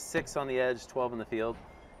typically 6 on the edge, 12 in the field,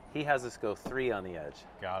 he has us go 3 on the edge.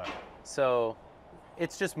 Got it. So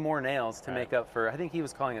it's just more nails to make up for, I think he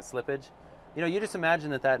was calling it slippage. You know, you just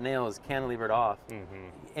imagine that nail is cantilevered off.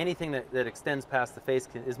 Anything that extends past the face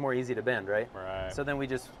is more easy to bend, right? Right. So then we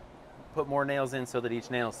just put more nails in so that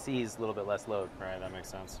each nail sees a little bit less load. Right, that makes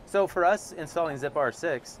sense. So for us installing Zip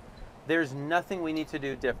R6, there's nothing we need to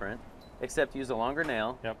do different except use a longer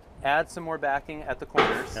nail, add some more backing at the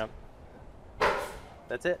corners.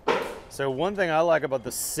 That's it. So one thing I like about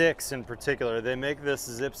the 6 in particular, they make this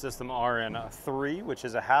Zip System R in a 3, which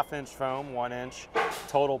is a 1/2 inch foam, 1 inch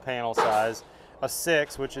total panel size. A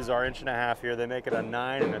 6, which is our 1.5 inch here, they make it a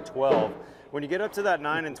 9 and a 12. When you get up to that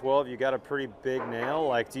 9 and 12, you got a pretty big nail.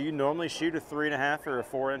 Like, do you normally shoot a 3.5 or a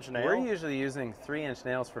 4-inch nail? We're usually using 3-inch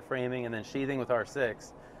nails for framing and then sheathing with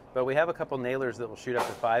R6, but we have a couple nailers that will shoot up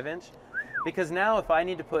to 5-inch. Because now if I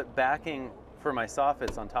need to put backing for my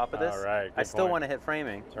soffits on top of this, I still want to hit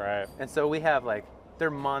framing. That's right. And so we have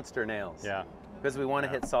they're monster nails. Yeah. Because we want to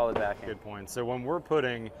hit solid backing. Good point. So when we're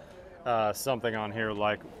putting something on here,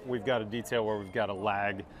 like we've got a detail where we've got a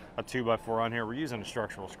lag, a 2x4 on here. We're using a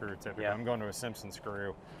structural screw typically. I'm going to a Simpson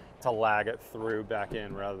screw to lag it through back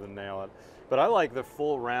in rather than nail it. But I like the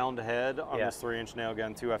full round head on this 3-inch nail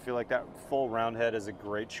gun too. I feel like that full round head is a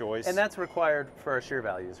great choice. And that's required for our shear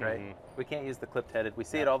values, right? We can't use the clipped headed. We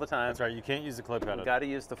see it all the time. That's right, you can't use the clip headed. We've got to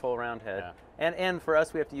use the full round head. And for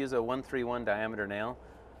us, we have to use a 131 diameter nail,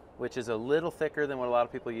 which is a little thicker than what a lot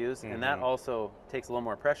of people use, and that also takes a little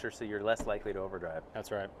more pressure, so you're less likely to overdrive.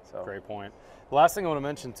 That's right, great point. The last thing I want to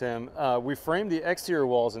mention, Tim, we framed the exterior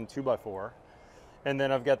walls in 2x4, and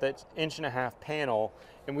then I've got that 1.5-inch panel,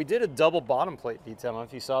 and we did a double bottom plate detail. I don't know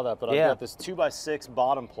if you saw that, but I've got this 2x6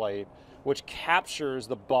 bottom plate, which captures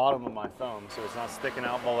the bottom of my foam, so it's not sticking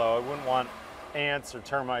out below. I wouldn't want ants or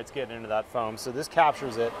termites getting into that foam, so this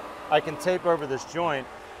captures it. I can tape over this joint,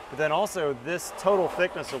 but then also this total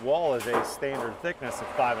thickness of wall is a standard thickness of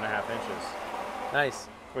 5.5 inches. Nice.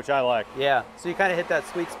 Which I like. Yeah, so you kind of hit that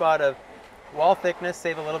sweet spot of wall thickness,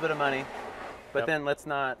 save a little bit of money, but then let's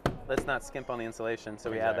not skimp on the insulation, so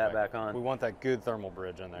we add that back on. We want that good thermal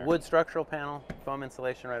bridge in there. Wood structural panel, foam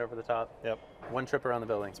insulation right over the top. Yep. One trip around the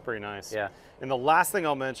building. It's pretty nice. Yeah. And the last thing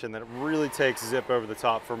I'll mention that really takes zip over the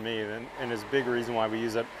top for me, and is a big reason why we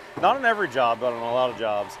use it, not on every job, but on a lot of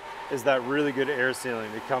jobs, is that really good air sealing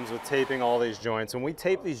that comes with taping all these joints. When we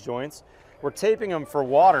tape these joints, we're taping them for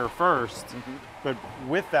water first, but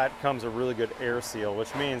with that comes a really good air seal,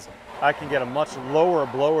 which means I can get a much lower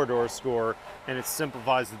blower door score, and it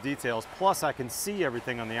simplifies the details. Plus, I can see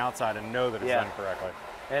everything on the outside and know that it's done correctly.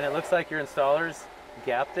 And it looks like your installers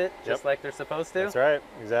gapped it just like they're supposed to. That's right,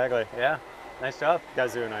 exactly. Yeah, nice job. You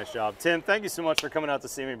guys do a nice job. Tim, thank you so much for coming out to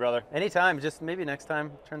see me, brother. Anytime, just maybe next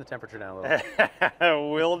time, turn the temperature down a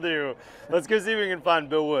little. Will do. Let's go see if we can find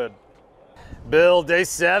Bill Wood. Bill, day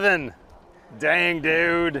 7. Dang,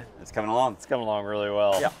 dude. It's coming along. It's coming along really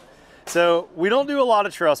well. Yeah. So we don't do a lot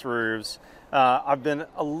of truss roofs. I've been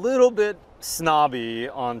a little bit snobby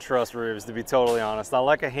on truss roofs, to be totally honest. I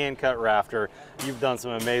like a hand cut rafter. You've done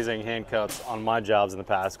some amazing hand cuts on my jobs in the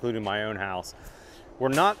past, including my own house. We're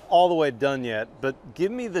not all the way done yet, but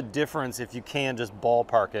give me the difference, if you can, just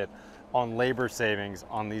ballpark it, on labor savings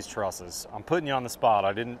on these trusses. I'm putting you on the spot.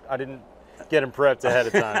 I didn't get them prepped ahead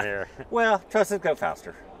of time here. Well, trusses go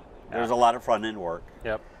faster. There's a lot of front end work.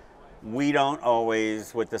 Yep. We don't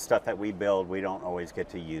always, with the stuff that we build, we don't always get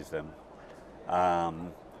to use them.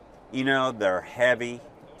 You know, they're heavy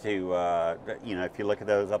to, you know, if you look at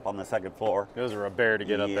those up on the second floor. Those are a bear to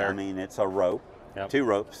get up there. I mean, it's a rope, 2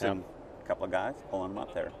 ropes, and a couple of guys pulling them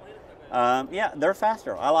up there. Yeah, they're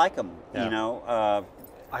faster. I like them. You know,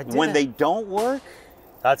 when they don't work,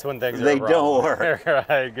 that's when things they don't work.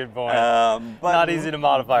 Right, good point. But not easy to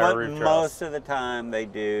modify a roof truss. Most of the time they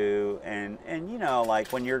do, and you know, like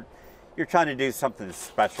when you're trying to do something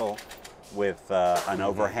special with an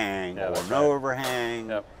overhang or no overhang.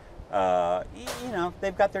 Yep. You know,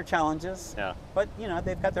 they've got their challenges, but you know,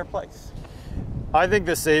 they've got their place. I think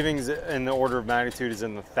the savings in the order of magnitude is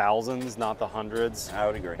in the thousands, not the hundreds. I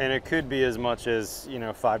would agree. And it could be as much as, you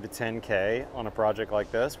know, 5 to 10K on a project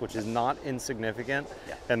like this, which is not insignificant.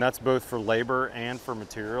 And that's both for labor and for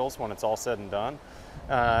materials when it's all said and done.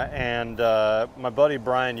 My buddy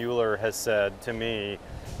Brian Uhler has said to me,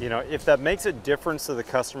 you know, if that makes a difference to the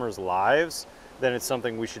customers' lives, then it's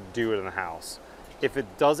something we should do in the house. If it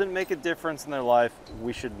doesn't make a difference in their life,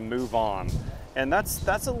 we should move on. And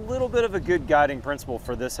that's a little bit of a good guiding principle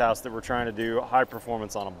for this house that we're trying to do high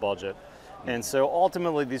performance on a budget. And so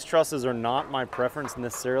ultimately these trusses are not my preference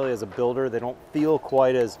necessarily as a builder. They don't feel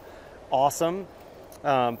quite as awesome.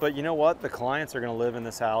 But you know what? The clients are gonna live in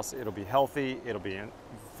this house. It'll be healthy, it'll be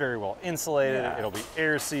very well insulated, it'll be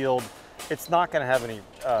air sealed. It's not going to have any,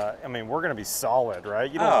 I mean, we're going to be solid, right?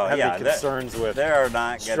 You don't have any concerns with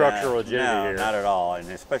structural rigidity here. Not at all, and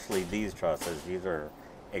especially these trusses. These are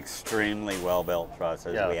extremely well-built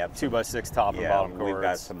trusses. Yeah, we have 2x6 top and bottom cords. We've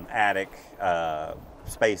got some attic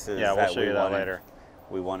spaces. Yeah, we'll show you that later.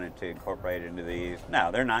 We wanted to incorporate into these.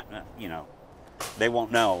 No, they're not, you know, they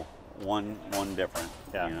won't know one different.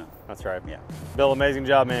 Yeah, you know? That's right. Yeah. Bill, amazing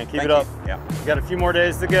job, man. Keep it up. Yeah. We've got a few more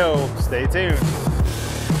days to go. Stay tuned.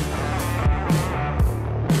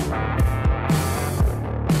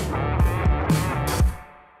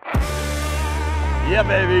 Yeah,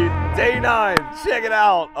 baby, day 9, check it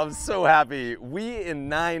out. I'm so happy. We, in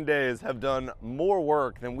 9 days, have done more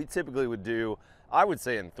work than we typically would do, I would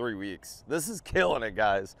say, in 3 weeks. This is killing it,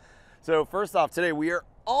 guys. So first off, today we are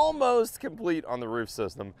almost complete on the roof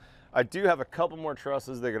system. I do have a couple more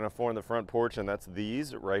trusses that are gonna form the front porch, and that's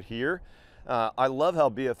these right here. I love how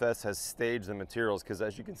BFS has staged the materials, because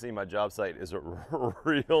as you can see, my job site is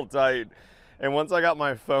real tight. And once I got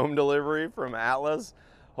my foam delivery from Atlas,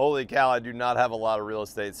 holy cow, I do not have a lot of real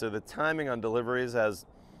estate. So the timing on deliveries has,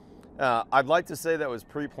 I'd like to say that was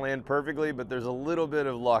pre-planned perfectly, but there's a little bit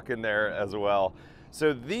of luck in there as well.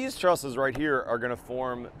 So these trusses right here are gonna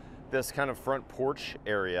form this kind of front porch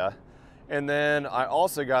area. And then I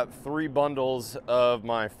also got 3 bundles of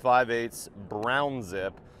my 5/8 brown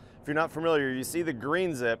zip. If you're not familiar, you see the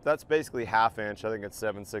green zip, that's basically 1/2 inch, I think it's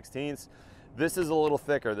 7/16. This is a little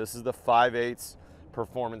thicker. This is the 5/8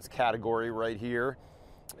 performance category right here.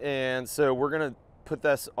 And so we're gonna put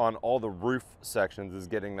this on all the roof sections, is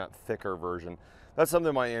getting that thicker version. That's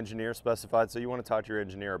something my engineer specified, so you wanna talk to your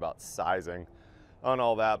engineer about sizing on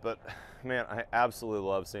all that. But man, I absolutely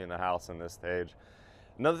love seeing the house in this stage.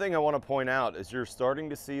 Another thing I wanna point out is you're starting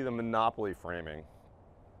to see the monopoly framing.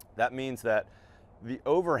 That means that the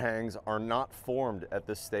overhangs are not formed at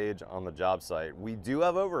this stage on the job site. We do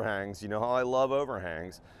have overhangs. You know how I love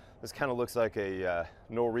overhangs. This kind of looks like a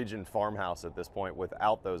Norwegian farmhouse at this point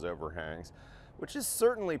without those overhangs, which is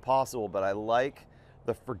certainly possible, but I like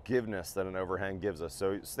the forgiveness that an overhang gives us.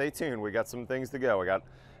 So stay tuned, we got some things to go. I got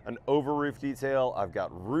an over roof detail, I've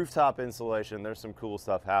got rooftop insulation, there's some cool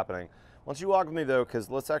stuff happening. Why don't you walk with me though,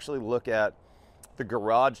 because let's actually look at the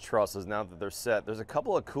garage trusses now that they're set. There's a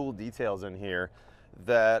couple of cool details in here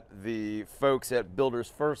that the folks at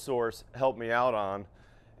Builders FirstSource helped me out on,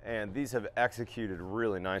 and these have executed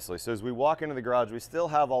really nicely. So as we walk into the garage, we still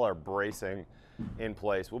have all our bracing in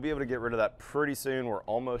place. We'll be able to get rid of that pretty soon. We're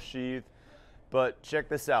almost sheathed, but check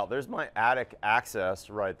this out. There's my attic access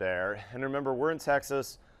right there. And remember, we're in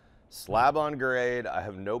Texas, slab on grade. I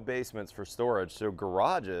have no basements for storage, so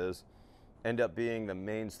garages end up being the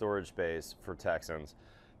main storage space for Texans.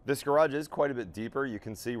 This garage is quite a bit deeper. You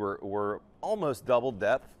can see we're almost double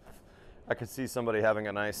depth. I could see somebody having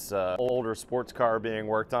a nice older sports car being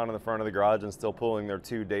worked on in the front of the garage and still pulling their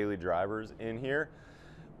 2 daily drivers in here.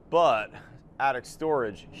 But attic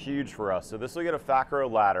storage, huge for us. So this will get a Facro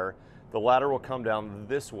ladder. The ladder will come down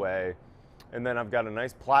this way, and then I've got a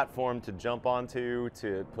nice platform to jump onto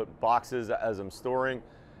to put boxes as I'm storing.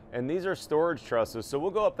 And these are storage trusses, so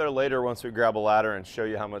we'll go up there later once we grab a ladder and show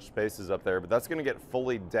you how much space is up there, but that's gonna get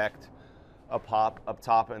fully decked up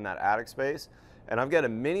top in that attic space. And I've got a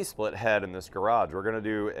mini split head in this garage. We're gonna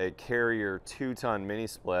do a Carrier 2-ton mini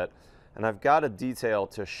split, and I've got a detail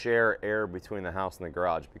to share air between the house and the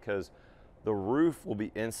garage because the roof will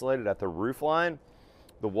be insulated at the roof line.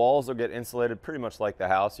 The walls will get insulated pretty much like the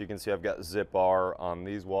house. You can see I've got zip bar on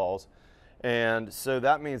these walls. And so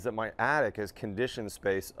that means that my attic is conditioned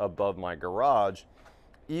space above my garage,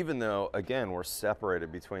 even though, again, we're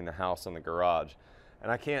separated between the house and the garage.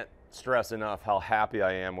 And I can't stress enough how happy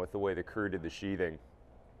I am with the way the crew did the sheathing.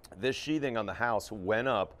 This sheathing on the house went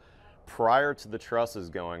up prior to the trusses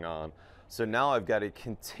going on. So now I've got a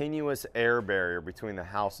continuous air barrier between the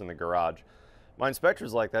house and the garage. My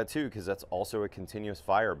inspectors like that too, because that's also a continuous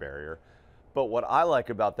fire barrier. But what I like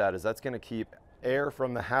about that is that's gonna keep air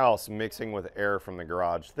from the house mixing with air from the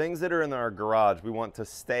garage. Things that are in our garage, we want to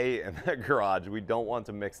stay in that garage. We don't want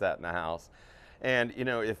to mix that in the house. And you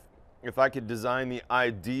know, if I could design the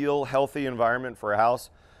ideal healthy environment for a house,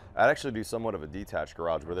 I'd actually do somewhat of a detached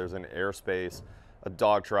garage where there's an airspace, a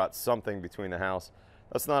dog trot, something between the house.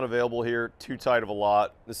 That's not available here, too tight of a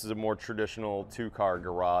lot. This is a more traditional 2-car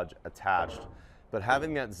garage attached. But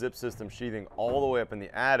having that zip system sheathing all the way up in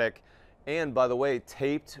the attic, and by the way,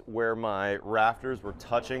 taped where my rafters were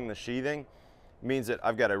touching the sheathing, means that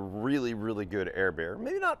I've got a really, really good air barrier.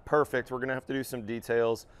 Maybe not perfect, we're gonna have to do some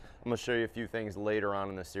details. I'm gonna show you a few things later on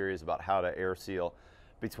in the series about how to air seal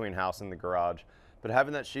between house and the garage. But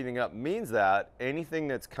having that sheathing up means that anything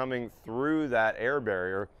that's coming through that air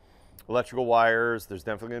barrier, electrical wires, there's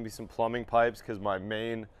definitely gonna be some plumbing pipes because my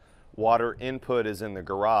main water input is in the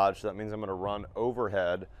garage. So that means I'm gonna run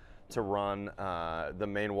overhead to run the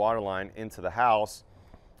main water line into the house.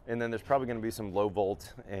 And then there's probably gonna be some low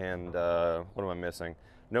volt and what am I missing?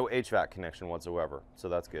 No HVAC connection whatsoever, so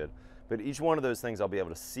that's good. But each one of those things I'll be able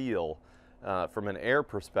to seal from an air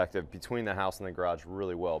perspective between the house and the garage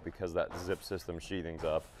really well because that zip system sheathing's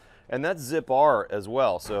up. And that's zip R as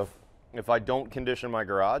well. So if I don't condition my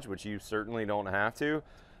garage, which you certainly don't have to,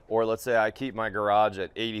 or let's say I keep my garage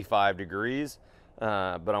at 85 degrees,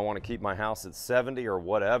 but I want to keep my house at 70 or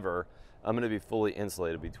whatever, I'm going to be fully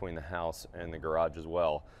insulated between the house and the garage as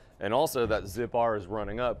well. And also that zip R is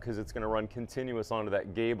running up because it's going to run continuous onto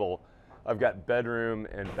that gable. I've got bedroom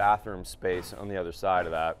and bathroom space on the other side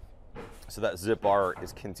of that. So that zip R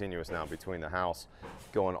is continuous now between the house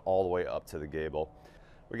going all the way up to the gable.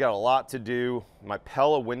 We got a lot to do. My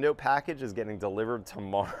Pella window package is getting delivered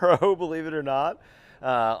tomorrow, believe it or not,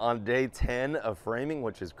 on day 10 of framing,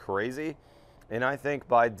 which is crazy. And I think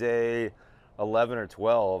by day 11 or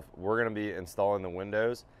 12, we're gonna be installing the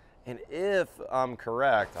windows. And if I'm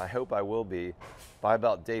correct, I hope I will be, by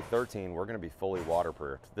about day 13, we're gonna be fully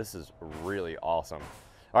waterproofed. This is really awesome.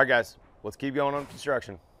 All right, guys, let's keep going on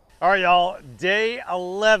construction. All right, y'all, day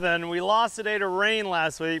 11. We lost a day to rain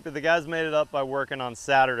last week, but the guys made it up by working on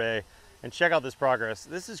Saturday. And check out this progress.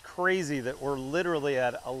 This is crazy that we're literally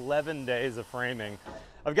at 11 days of framing.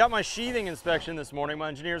 I've got my sheathing inspection this morning. My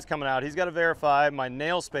engineer's coming out. He's got to verify my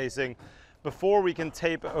nail spacing before we can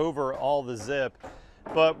tape over all the zip.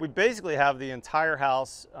 But we basically have the entire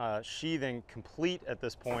house sheathing complete at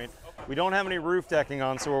this point. We don't have any roof decking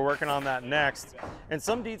on, so we're working on that next. And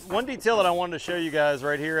one detail that I wanted to show you guys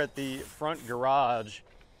right here at the front garage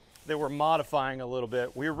that we're modifying a little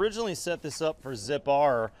bit. We originally set this up for zip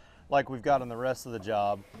R like we've got on the rest of the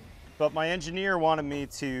job, but my engineer wanted me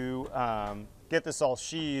to get this all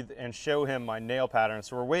sheathed and show him my nail pattern.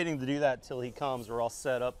 So we're waiting to do that till he comes. We're all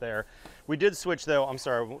set up there. We did switch though, I'm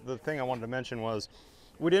sorry, the thing I wanted to mention was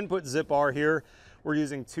we didn't put zip R here. We're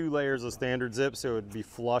using 2 layers of standard zip, so it would be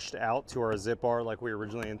flushed out to our zip R like we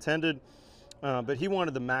originally intended. But he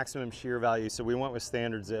wanted the maximum shear value, so we went with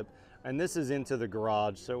standard zip. And this is into the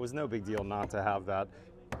garage, so it was no big deal not to have that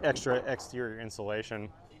extra exterior insulation.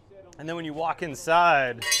 And then when you walk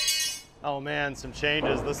inside, oh man, some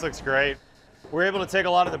changes. This looks great. We're able to take a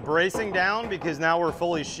lot of the bracing down because now we're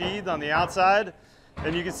fully sheathed on the outside.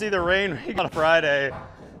 And you can see the rain we got on Friday.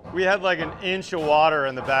 We had like an inch of water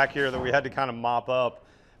in the back here that we had to kind of mop up.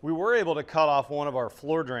 We were able to cut off one of our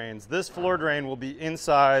floor drains. This floor drain will be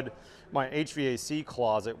inside my HVAC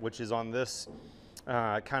closet, which is on this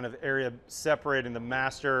kind of area separating the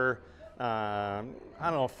master, I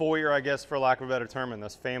don't know, foyer, I guess, for lack of a better term, in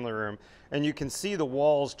this family room. And you can see the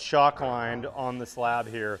walls chalk lined on the slab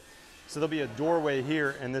here. So there'll be a doorway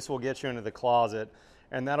here, and this will get you into the closet.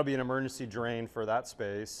 And that'll be an emergency drain for that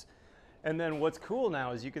space. And then what's cool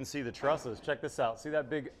now is you can see the trusses. Check this out. See that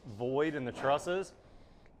big void in the trusses?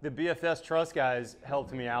 The BFS truss guys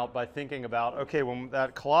helped me out by thinking about, okay, when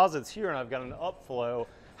that closet's here and I've got an upflow,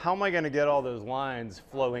 how am I going to get all those lines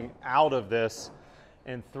flowing out of this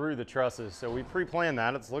and through the trusses? So we pre-planned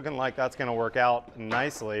that. It's looking like that's going to work out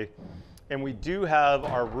nicely. And we do have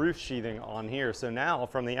our roof sheathing on here. So now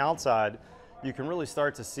from the outside, you can really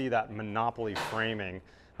start to see that Monopoly framing.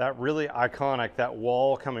 That really iconic, that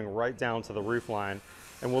wall coming right down to the roof line.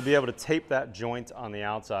 And we'll be able to tape that joint on the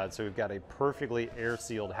outside. So we've got a perfectly air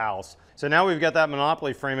sealed house. So now we've got that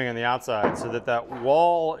Monopoly framing on the outside so that that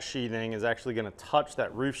wall sheathing is actually gonna touch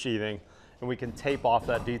that roof sheathing, and we can tape off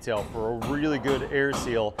that detail for a really good air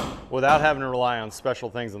seal without having to rely on special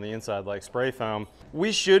things on the inside like spray foam.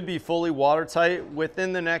 We should be fully watertight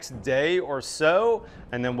within the next day or so,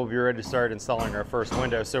 and then we'll be ready to start installing our first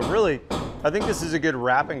window. So really, I think this is a good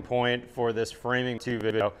wrapping point for this framing 2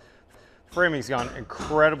 video. Framing's gone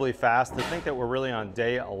incredibly fast. To think that we're really on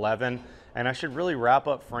day 11, and I should really wrap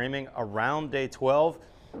up framing around day 12.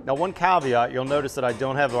 Now, one caveat, you'll notice that I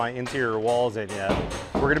don't have my interior walls in yet.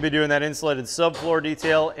 We're gonna be doing that insulated subfloor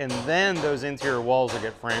detail, and then those interior walls will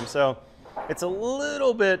get framed. So it's a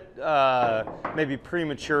little bit maybe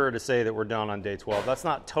premature to say that we're done on day 12. That's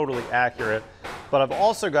not totally accurate, but I've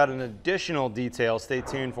also got an additional detail, stay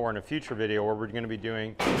tuned for in a future video, where we're gonna be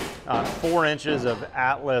doing 4 inches of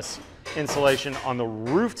Atlas insulation on the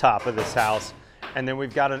rooftop of this house. And then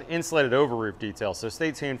we've got an insulated over roof detail, so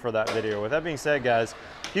stay tuned for that video. With that being said, guys,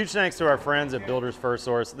 huge thanks to our friends at Builders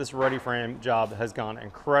FirstSource. This ready frame job has gone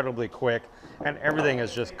incredibly quick, and everything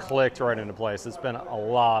has just clicked right into place. It's been a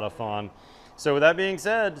lot of fun. So with that being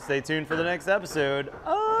said, stay tuned for the next episode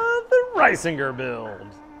of the Reisinger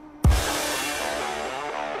Build.